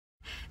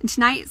And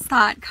tonight's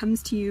thought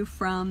comes to you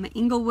from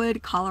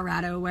Inglewood,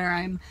 Colorado, where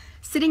I'm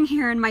sitting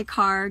here in my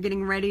car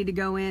getting ready to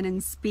go in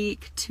and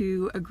speak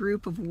to a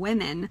group of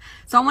women.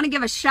 So I want to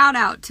give a shout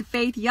out to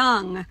Faith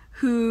Young,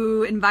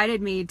 who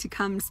invited me to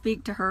come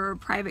speak to her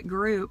private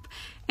group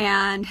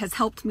and has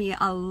helped me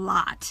a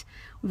lot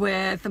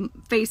with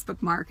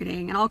Facebook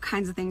marketing and all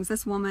kinds of things.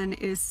 This woman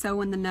is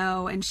so in the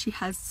know and she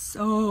has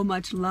so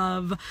much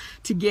love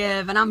to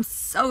give, and I'm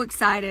so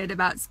excited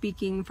about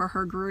speaking for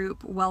her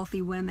group,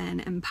 Wealthy Women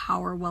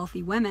Empower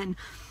Wealthy Women.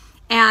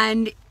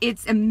 And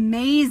it's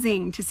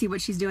amazing to see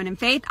what she's doing. And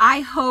Faith,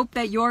 I hope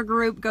that your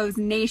group goes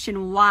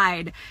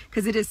nationwide,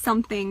 because it is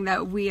something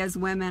that we as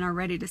women are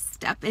ready to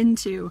step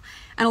into.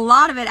 And a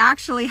lot of it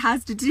actually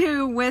has to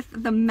do with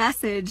the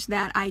message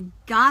that I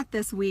got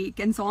this week.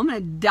 And so I'm going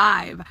to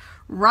dive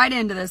right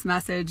into this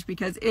message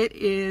because it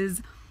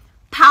is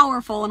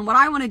powerful. And what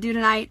I want to do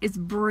tonight is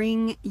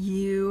bring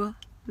you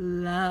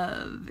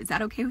love. Is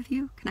that okay with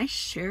you? Can I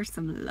share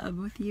some love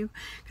with you?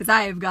 Because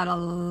I have got a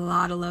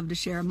lot of love to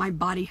share. My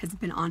body has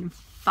been on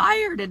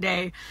fire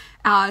today,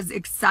 as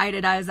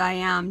excited as I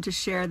am to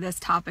share this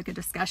topic of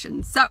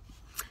discussion. So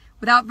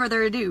without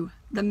further ado,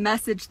 the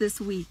message this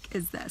week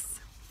is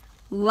this: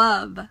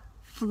 love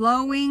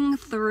flowing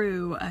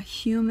through a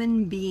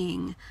human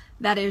being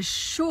that is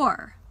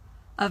sure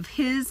of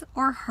his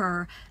or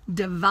her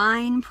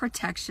divine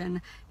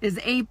protection is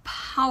a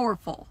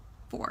powerful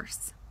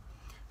force.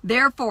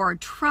 Therefore,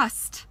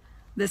 trust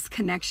this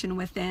connection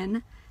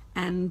within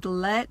and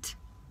let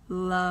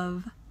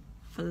love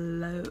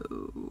flow.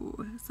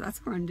 So that's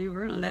what we're going to do.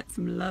 We're going to let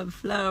some love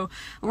flow.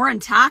 And we're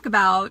going to talk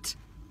about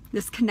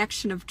this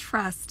connection of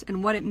trust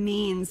and what it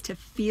means to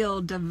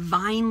feel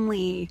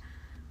divinely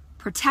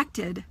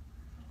protected.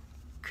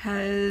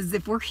 Because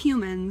if we're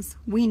humans,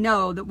 we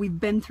know that we've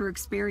been through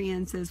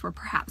experiences where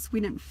perhaps we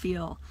didn't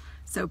feel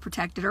so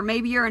protected. Or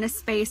maybe you're in a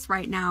space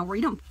right now where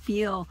you don't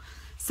feel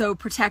so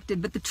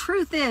protected. But the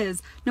truth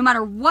is, no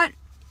matter what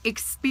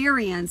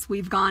experience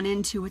we've gone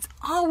into, it's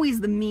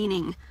always the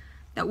meaning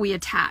that we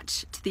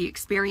attach to the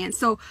experience.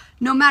 So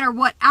no matter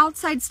what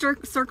outside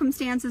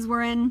circumstances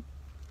we're in,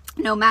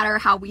 no matter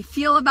how we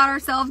feel about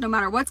ourselves, no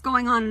matter what's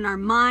going on in our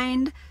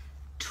mind,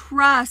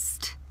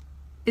 trust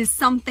is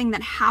something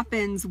that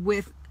happens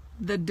with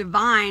the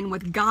divine,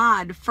 with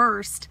God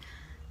first,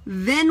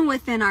 then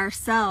within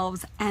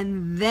ourselves,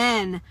 and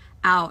then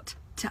out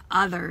to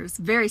others.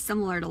 Very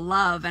similar to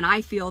love, and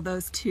I feel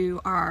those two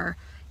are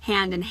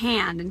hand in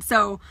hand. And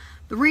so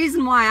the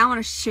reason why I want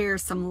to share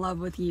some love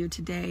with you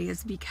today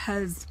is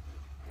because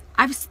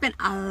I've spent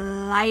a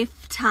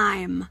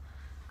lifetime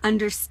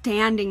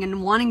understanding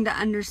and wanting to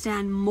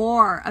understand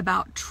more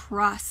about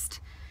trust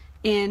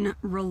in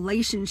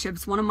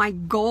relationships. One of my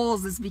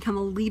goals is to become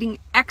a leading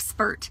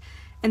expert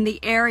in the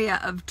area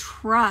of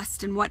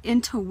trust and what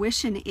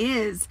intuition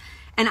is.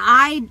 And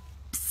I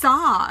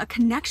saw a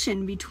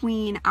connection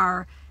between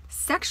our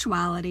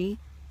sexuality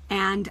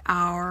and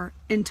our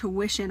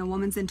intuition, a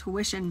woman's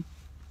intuition.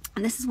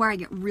 And this is where I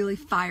get really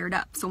fired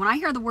up. So when I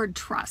hear the word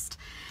trust,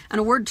 and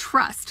a word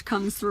trust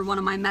comes through one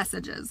of my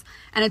messages,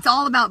 and it's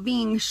all about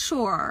being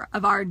sure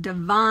of our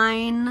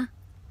divine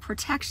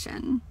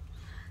protection,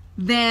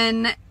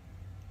 then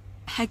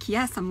heck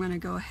yes, I'm going to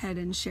go ahead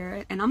and share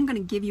it. And I'm going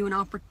to give you an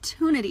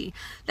opportunity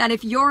that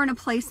if you're in a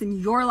place in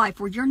your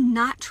life where you're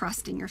not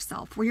trusting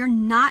yourself, where you're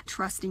not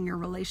trusting your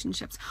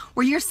relationships,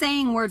 where you're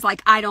saying words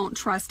like, I don't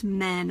trust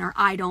men or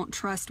I don't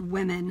trust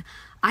women,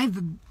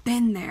 I've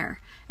been there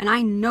and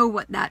I know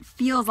what that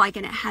feels like,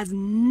 and it has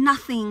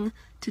nothing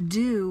to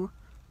do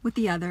with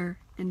the other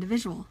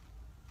individual.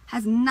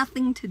 Has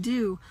nothing to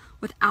do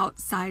with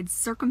outside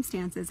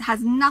circumstances. It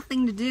has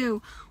nothing to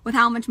do with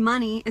how much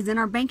money is in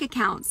our bank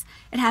accounts.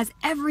 It has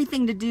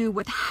everything to do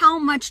with how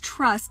much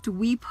trust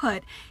we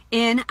put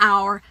in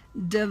our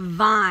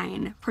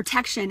divine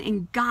protection,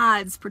 in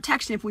God's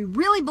protection. If we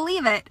really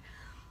believe it,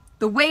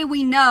 the way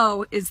we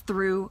know is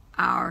through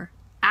our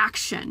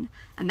action.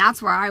 And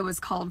that's where I was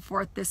called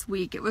forth this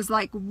week. It was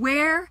like,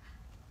 where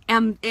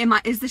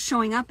is this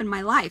showing up in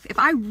my life? If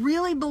I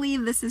really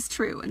believe this is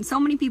true, and so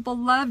many people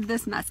loved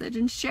this message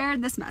and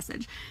shared this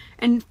message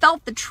and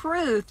felt the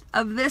truth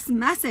of this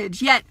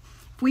message, yet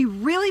if we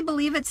really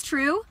believe it's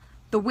true,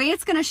 the way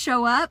it's going to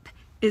show up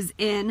is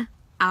in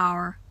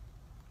our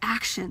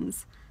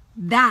actions.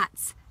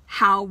 That's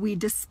how we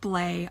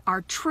display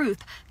our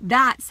truth.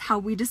 That's how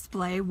we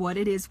display what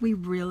it is we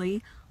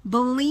really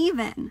believe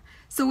in.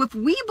 So if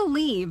we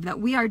believe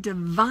that we are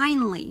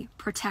divinely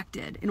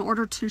protected in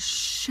order to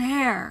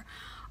share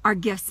our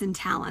gifts and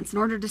talents, in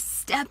order to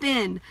step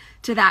in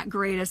to that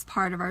greatest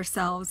part of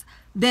ourselves,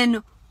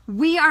 then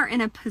we are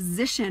in a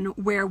position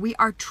where we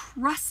are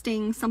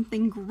trusting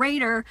something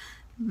greater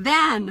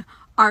than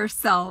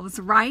ourselves,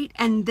 right?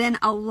 And then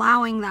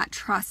allowing that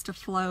trust to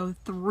flow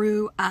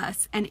through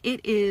us. And it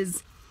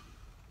is,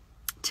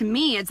 to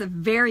me, it's a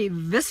very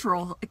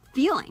visceral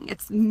feeling.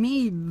 It's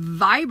me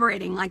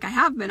vibrating like I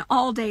have been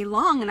all day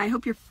long. And I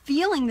hope you're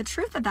feeling the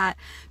truth of that,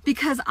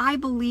 because I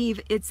believe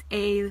it's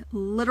a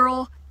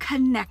literal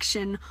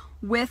connection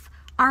with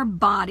our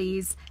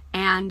bodies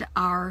and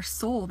our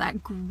soul,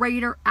 that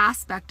greater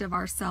aspect of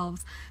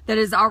ourselves that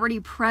is already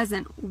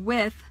present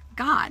with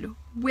God,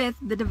 with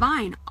the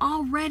divine,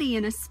 already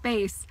in a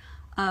space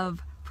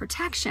of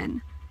protection.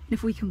 And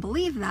if we can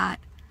believe that,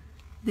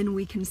 then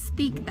we can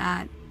speak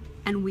that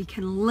and we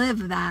can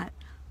live that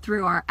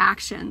through our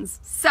actions.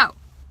 So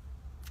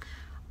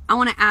I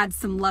want to add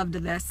some love to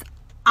this.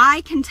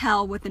 I can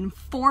tell within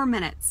 4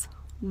 minutes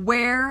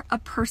where a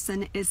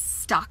person is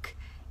stuck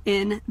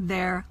in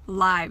their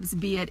lives,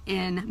 be it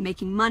in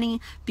making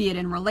money, be it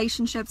in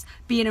relationships,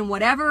 be it in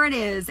whatever it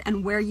is,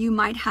 and where you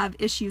might have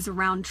issues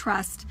around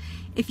trust.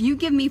 If you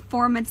give me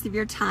 4 minutes of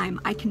your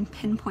time, I can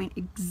pinpoint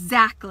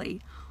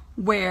exactly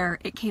where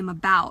it came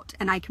about,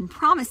 and I can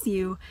promise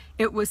you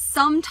it was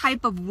some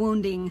type of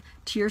wounding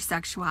to your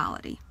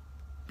sexuality,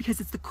 because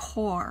it's the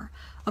core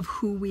of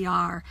who we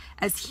are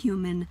as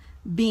human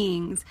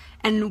beings.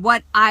 And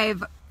what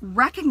I've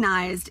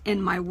recognized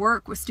in my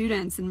work with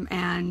students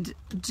and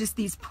just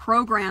these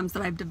programs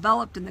that I've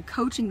developed and the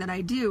coaching that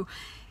I do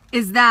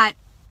is that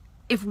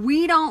if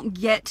we don't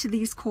get to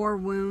these core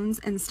wounds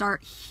and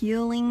start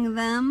healing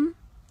them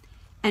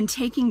and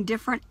taking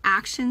different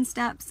action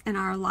steps in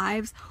our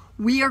lives,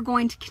 we are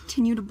going to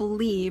continue to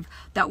believe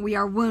that we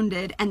are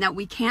wounded and that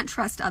we can't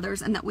trust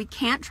others and that we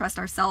can't trust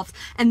ourselves,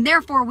 and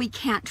therefore we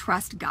can't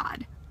trust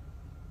God.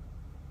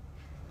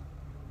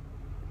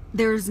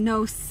 There's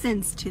no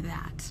sense to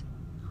that.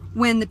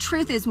 When the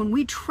truth is, when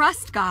we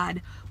trust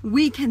God,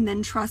 we can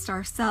then trust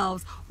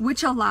ourselves,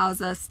 which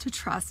allows us to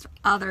trust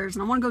others.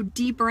 And I want to go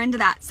deeper into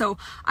that. So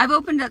I've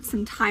opened up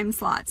some time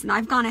slots, and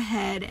I've gone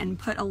ahead and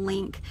put a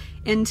link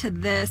into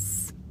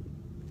this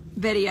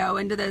video,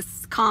 into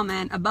this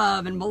comment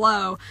above and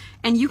below,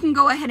 and you can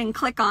go ahead and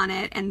click on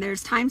it, and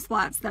there's time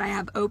slots that I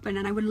have open,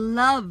 and I would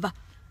love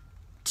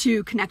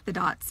to connect the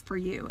dots for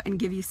you and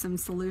give you some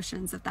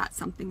solutions if that's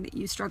something that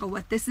you struggle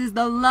with. This is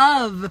the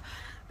love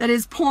that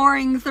is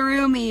pouring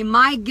through me.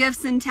 My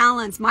gifts and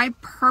talents, my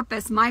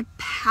purpose, my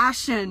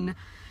passion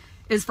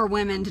is for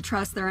women to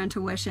trust their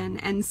intuition.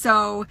 And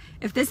so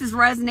if this is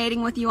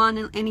resonating with you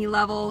on any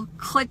level,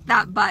 click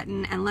that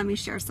button and let me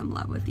share some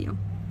love with you.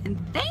 And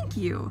thank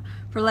you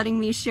for letting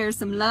me share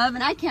some love.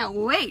 And I can't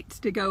wait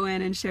to go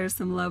in and share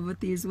some love with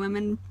these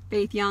women.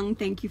 Faith Young,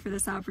 thank you for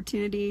this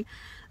opportunity.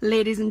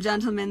 Ladies and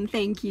gentlemen,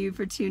 thank you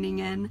for tuning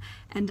in.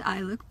 And I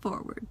look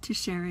forward to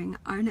sharing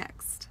our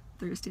next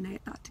Thursday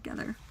Night Thought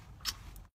together.